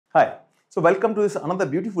Hi. So welcome to this another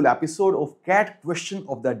beautiful episode of Cat Question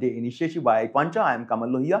of the Day initiative by iQUANTA. I am Kamal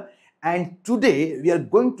Lohia, and today we are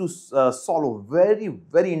going to solve a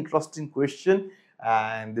very interesting question.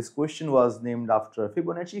 And this question was named after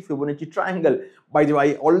Fibonacci Triangle. By the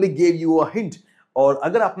way, I already gave you a hint. और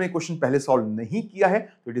अगर आपने question पहले solve नहीं किया है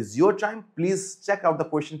तो it is your time. Please check out the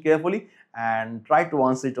question carefully and try to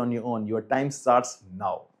answer it on your own. Your time starts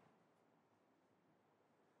now.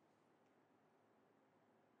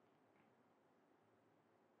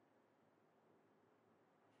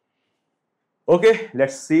 Okay,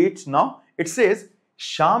 let's see it now. It says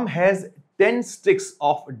Sham has 10 sticks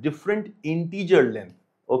of different integer length.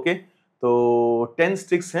 Okay, so 10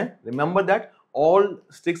 sticks हैं. Remember that all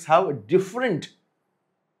sticks have different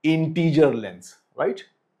integer lengths, right?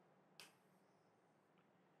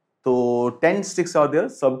 So 10 sticks are there.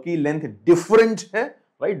 सबकी length different है,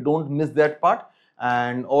 right? Don't miss that part.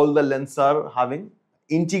 And all the lengths are having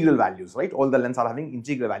integral values, right? All the lengths are having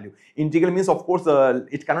integral value. Integral means, of course,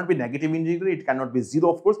 it cannot be negative integral, it cannot be zero,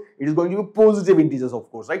 of course. It is going to be positive integers, of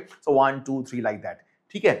course, right? So 1, 2, 3 like that.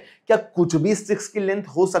 ठीक है? क्या कुछ भी sticks की length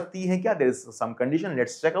हो सकती है क्या? There is some condition.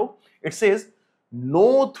 Let's check out. It says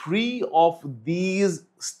no 3 of these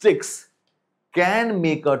sticks can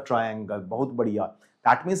make a triangle. बहुत बढ़िया.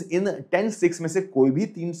 That means in 10 sticks में से कोई भी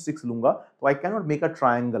 3 sticks लूंगा तो I cannot make a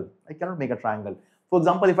triangle. I cannot make a triangle. For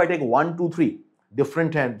example, if I take 1, 2, 3.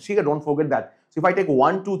 Different hand. See, don't forget that. So if I take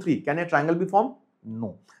 1, 2, 3, can a triangle be formed?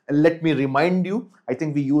 No. And let me remind you, I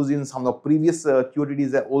think we used in some of the previous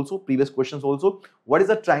QTDs also, previous questions also. What is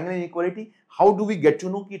a triangle inequality? How do we get to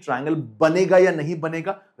know कि triangle बनेगा या नहीं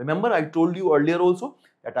बनेगा? Remember, I told you earlier also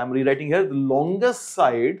that I'm rewriting here the longest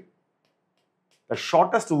side, the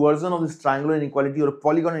shortest version of this triangular inequality or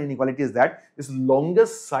polygonal inequality is that this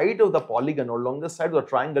longest side of the polygon or longest side of the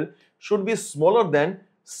triangle should be smaller than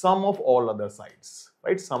sum of all other sides,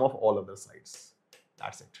 right? Sum of all other sides.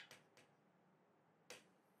 That's it.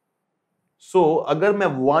 So अगर मैं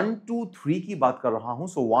 1, 2, 3 की बात कर रहा हूं,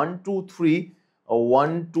 so 1, 2, 3,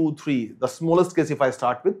 1, 2, 3, the smallest case if I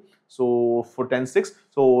start with, so for 10 sticks,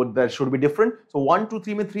 so that should be different. So 1, 2,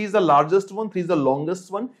 3 में 3 is the largest one, 3 is the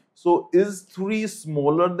longest one. So is 3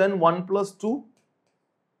 smaller than 1 plus 2?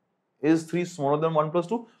 Is 3 smaller than 1 plus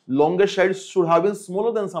 2? Longest side should have been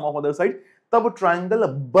smaller than sum of other side. तब triangle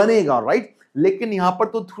बनेगा, right? लेकिन यहां पर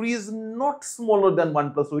तो 3 is not smaller than 1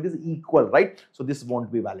 plus 2, it is equal, right? So this won't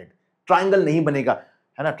be valid. Triangle नहीं बनेगा,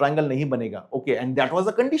 है ना? ट्राइंगल नहीं बनेगा. Okay, and that was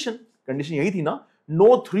the condition. Condition यही थी ना, no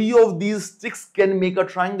 3 of these sticks can make a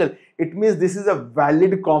triangle. It means this is a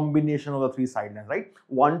valid combination of the 3 side lengths, right?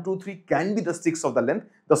 1, 2, 3 can be the sticks of the length,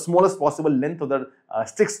 the smallest possible length of the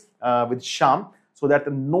sticks with Sham, so that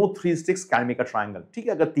no 3 sticks can make a triangle. ठीक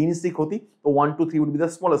है? अगर 3 stick होती तो 1, 2, 3 would be the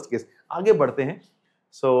smallest case. आगे बढ़ते हैं.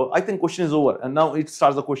 So I think question is over, and now it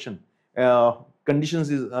starts the question. Condition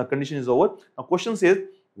is over. Now question says,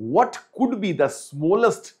 what could be the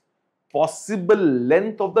smallest possible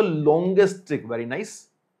length of the longest stick? Very nice.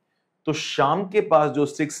 तो शाम के पास जो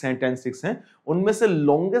sticks हैं, 10 sticks हैं, उनमें से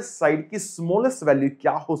longest side की smallest value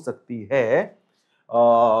क्या हो सकती है?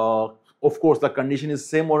 Of course, the condition is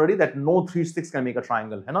same already, that no 3 sticks can make a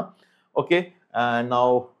triangle, है ना? Okay, and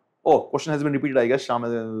now, question has been repeated, I guess. Sham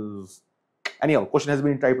is, anyhow, question has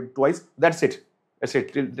been typed twice. That's it. That's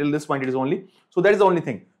it. Till this point, it is only. So that is the only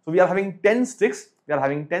thing. So we are having 10 sticks. We are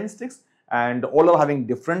having 10 sticks, and all are having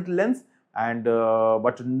different lengths. And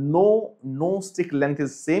but no stick length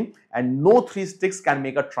is same, and no 3 sticks can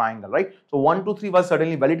make a triangle, right? So 1, 2, 3 was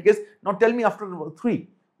certainly valid case. Now tell me after 3,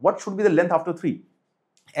 what should be the length after 3?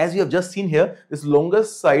 As you have just seen here, this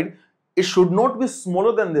longest side, it should not be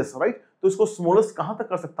smaller than this, right? तो इसको smallest कहां तक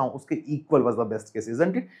कर सकता हूं? उसके equal was the best case,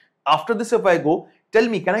 isn't it? After this, if I go, tell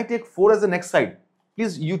me, can I take 4 as the next side?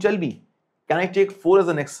 Please, you tell me, can I take 4 as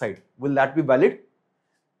the next side? Will that be valid?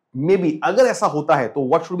 Maybe. अगर ऐसा होता है तो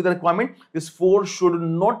what should be the requirement? This 4 should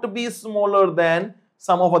not be smaller than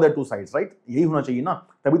sum of other 2 sides, right? यही होना चाहिए ना,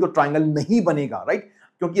 तभी तो ट्राइंगल नहीं बनेगा, राइट?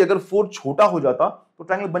 क्योंकि अगर 4 छोटा हो जाता तो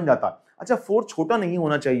ट्राइंगल बन जाता. अच्छा, 4 छोटा नहीं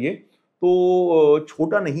होना चाहिए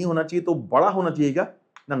तो बड़ा होना चाहिए क्या?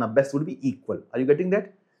 ना, best would be equal. Are you getting that?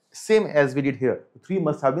 Same as we did here. 3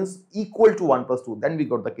 must have been equal to 1 plus 2. Then we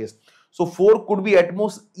got the case. So 4 could be at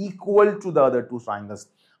most equal to the other 2 triangles.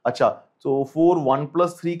 अच्छा, so 4 1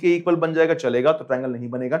 plus 3 के equal बन जाएगा, चलेगा, तो triangle नहीं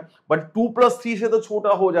बनेगा. But 2 plus 3 से तो छोटा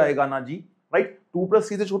हो जाएगा ना जी, right? 2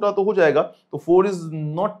 plus 3 से छोटा तो हो जाएगा. तो 4 is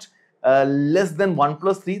not less than 1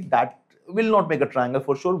 plus 3. That will not make a triangle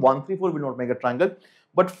for sure. 1, 3, 4 will not make a triangle.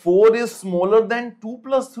 But 4 is smaller than 2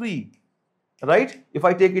 plus 3, right? If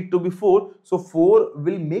I take it to be 4, so 4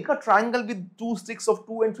 will make a triangle with 2 sticks of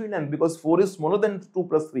 2 and 3 length, because 4 is smaller than 2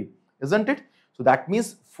 plus 3, isn't it? So that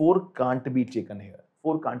means 4 can't be taken here.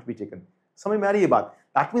 4 can't be taken. समझ में आ रही है बात?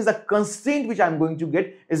 That means the constraint which I am going to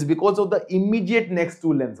get is because of the immediate next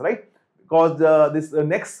two lengths, right? Because this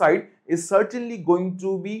next side is certainly going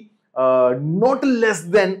to be not less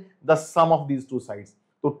than the sum of these two sides.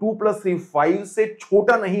 तो 2 plus 3 5 से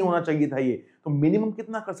छोटा नहीं होना चाहिए था ये, तो minimum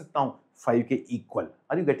कितना कर सकता हूं? 5 के equal.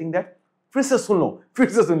 Are you getting that? फिर से सुन लो, फिर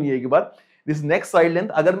से सुनिए एक बार. दिस नेक्स्ट साइड लेंथ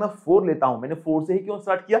अगर मैं 4 लेता हूं, मैंने 4 से ही क्यों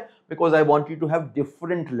स्टार्ट किया? Because I wanted to have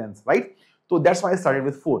different lengths, right? So that's why I started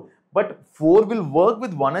with 4. But 4 will work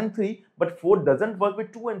with 1 and 3, but 4 doesn't work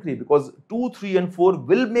with 2 and 3 because 2, 3 and 4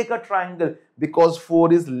 will make a triangle because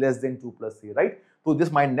 4 is less than 2 plus 3, right? So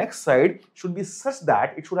this my next side should be such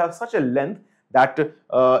that it should have such a length that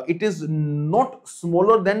it is not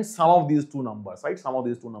smaller than some of these two numbers, right? Some of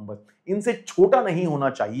these two numbers. इनसे छोटा नहीं होना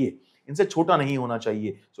चाहिए. इनसे छोटा नहीं होना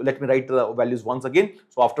चाहिए. So let me write the values once again.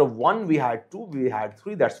 So after 1 we had 2, we had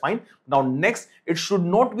 3, that's fine. Now next it should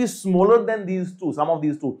not be smaller than these two, some of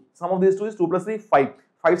these two. Some of these two is 2 plus 3, 5.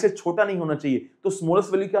 5 से छोटा नहीं होना चाहिए. तो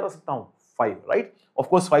smallest value क्या रख सकता हूँ? 5, right? Of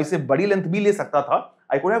course 5 से बड़ी length भी ले सकता था.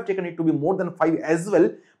 I could have taken it to be more than 5 as well,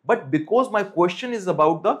 but because my question is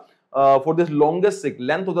about the for this longest stick,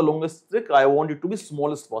 length of the longest stick, I want it to be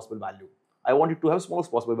smallest possible value. I want it to have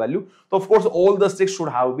smallest possible value. So of course all the sticks should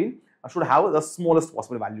have the smallest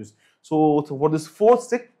possible values. So for this fourth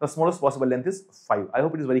stick, the smallest possible length is 5. I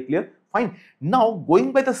hope it is very clear. Fine. Now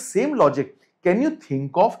going by the same logic, can you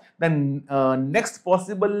think of the next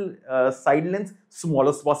possible side length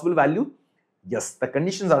smallest possible value? Yes, the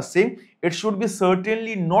conditions are same. It should be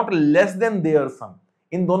certainly not less than their sum.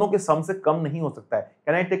 इन दोनों के सम से कम नहीं हो सकता है.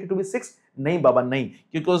 Can I take it to be 6? नहीं बाबा नहीं,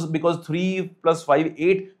 because 3 plus 5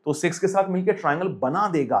 8, तो 6 के साथ मिलकर ट्रायंगल बना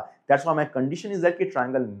देगा. That's why my condition is that कि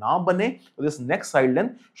ट्रायंगल ना बने. So this next side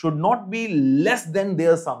length should not be less than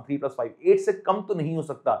their sum. 3 plus 5 8 से कम तो नहीं हो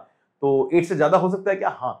सकता. तो 8 से ज्यादा हो सकता है क्या?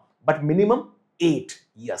 हाँ, but minimum 8.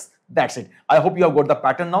 Yes, that's it. I hope you have got the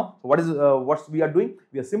pattern now. So what we are doing?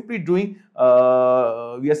 We are simply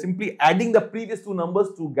adding the previous two numbers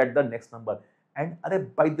to get the next number. And अरे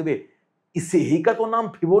by the way, इसे ही का तो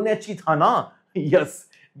नाम Fibonacci था ना? Yes,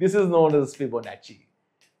 this is known as Fibonacci.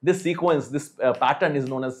 This sequence, this pattern is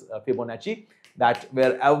known as Fibonacci, that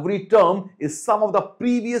where every term is sum of the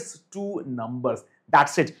previous two numbers.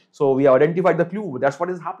 That's it. So we have identified the clue. That's what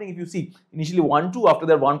is happening. If you see, initially 1 2, after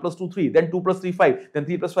that 1 plus 2 3, then 2 plus 3 5, then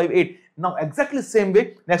 3 plus 5 8. Now exactly same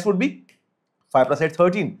way. Next would be 5 plus 8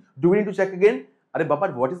 13. Do we need to check again? अरे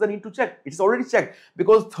बाबा, what is the need to check? It's already checked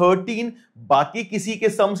because 13 बाकी किसी के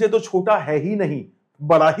सम से तो छोटा है ही नहीं,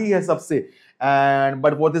 बड़ा ही है सबसे. And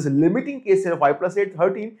but what is limiting case है 5 plus 8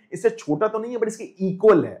 13, इससे छोटा तो नहीं है, but इसके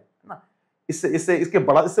equal है ना.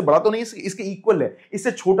 इससे बड़ा तो नहीं, इसके इक्वल है.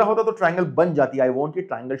 इससे छोटा होता तो ट्रायंगल बन जाती. I wanted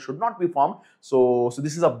triangle should not be formed. So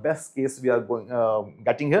this is a best case we are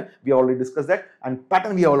getting here. We already discussed that, and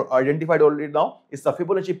pattern we have identified already now. It's the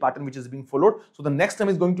Fibonacci pattern which is being followed. So the next term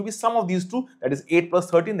is going to be sum of these two, that is 8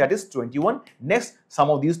 plus 13, that is 21. Next sum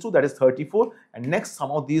of these two, that is 34, and next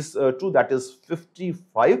sum of these two, that is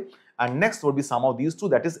 55, and next would be sum of these two,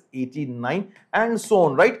 that is 89, and so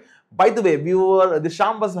on, right? By the way, the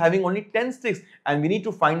Sham was having only 10 sticks, and we need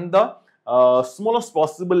to find the smallest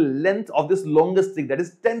possible length of this longest stick, that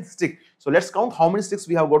is 10th stick. So let's count how many sticks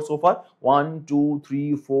we have got so far. 1 2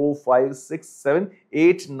 3 4 5 6 7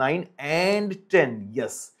 8 9 and 10.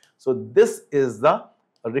 Yes, so this is the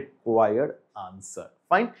required answer.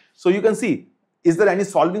 Fine. So you can see, is there any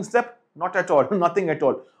solving step? Not at all. Nothing at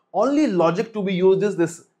all. Only logic to be used is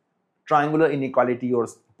this triangular inequality or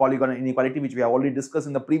polygonal inequality, which we have already discussed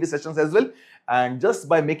in the previous sessions as well. And just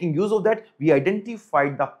by making use of that, we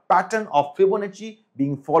identified the pattern of Fibonacci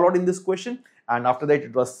being followed in this question. And after that,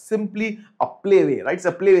 it was simply a playway, right? It's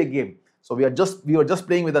a playway game. So we were just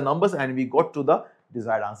playing with the numbers, and we got to the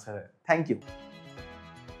desired answer. Thank you.